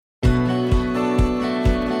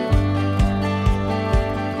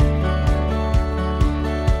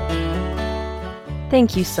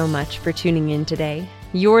Thank you so much for tuning in today.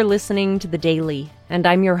 You're listening to The Daily, and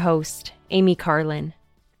I'm your host, Amy Carlin.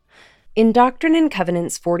 In Doctrine and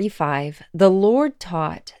Covenants 45, the Lord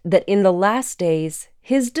taught that in the last days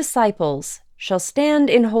his disciples shall stand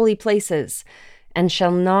in holy places and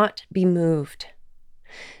shall not be moved.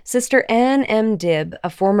 Sister Ann M. Dibb, a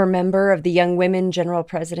former member of the Young Women General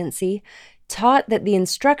Presidency, taught that the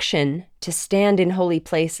instruction to stand in holy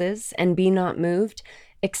places and be not moved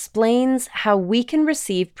explains how we can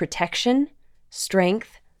receive protection,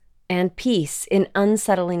 strength, and peace in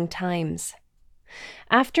unsettling times.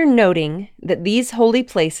 After noting that these holy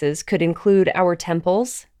places could include our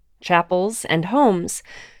temples, chapels, and homes,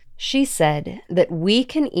 she said that we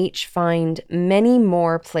can each find many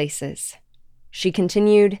more places. She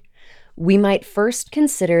continued, "We might first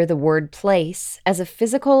consider the word place as a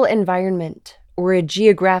physical environment or a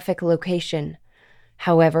geographic location.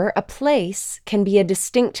 However, a place can be a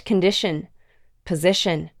distinct condition,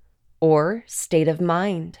 position, or state of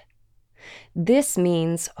mind. This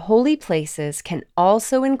means holy places can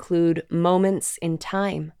also include moments in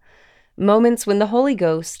time, moments when the Holy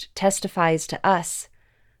Ghost testifies to us,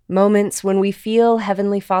 moments when we feel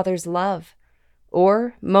Heavenly Father's love,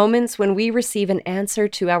 or moments when we receive an answer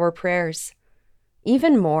to our prayers.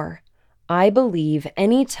 Even more, I believe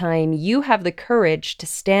any time you have the courage to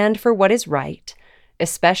stand for what is right,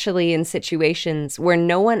 especially in situations where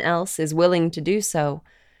no one else is willing to do so,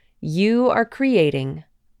 you are creating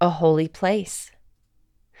a holy place."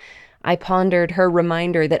 I pondered her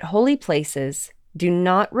reminder that holy places do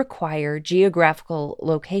not require geographical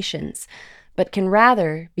locations, but can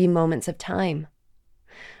rather be moments of time.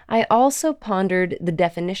 I also pondered the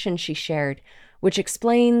definition she shared, which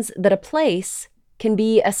explains that a place can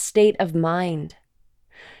be a state of mind.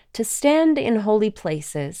 To stand in holy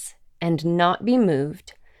places and not be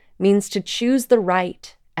moved means to choose the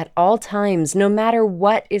right at all times, no matter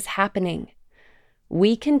what is happening.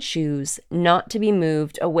 We can choose not to be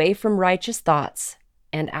moved away from righteous thoughts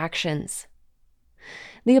and actions.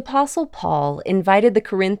 The Apostle Paul invited the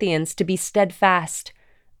Corinthians to be steadfast,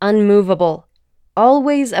 unmovable,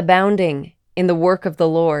 always abounding in the work of the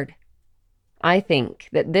Lord. I think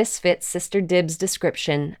that this fits Sister Dibb's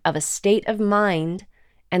description of a state of mind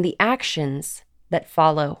and the actions that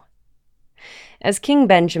follow. As King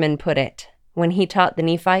Benjamin put it when he taught the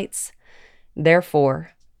Nephites,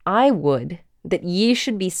 "Therefore, I would that ye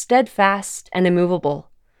should be steadfast and immovable,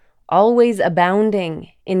 always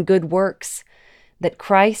abounding in good works, that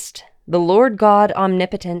Christ, the Lord God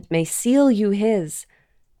omnipotent, may seal you his,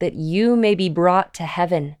 that you may be brought to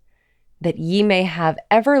heaven, that ye may have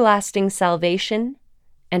everlasting salvation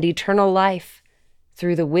and eternal life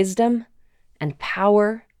through the wisdom and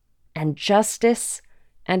power and justice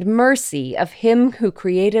and mercy of him who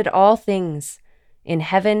created all things, in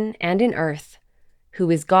heaven and in earth,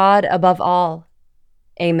 who is God above all.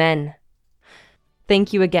 Amen."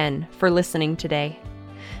 Thank you again for listening today.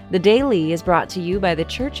 The Daily is brought to you by the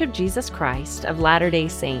Church of Jesus Christ of Latter-day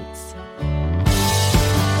Saints.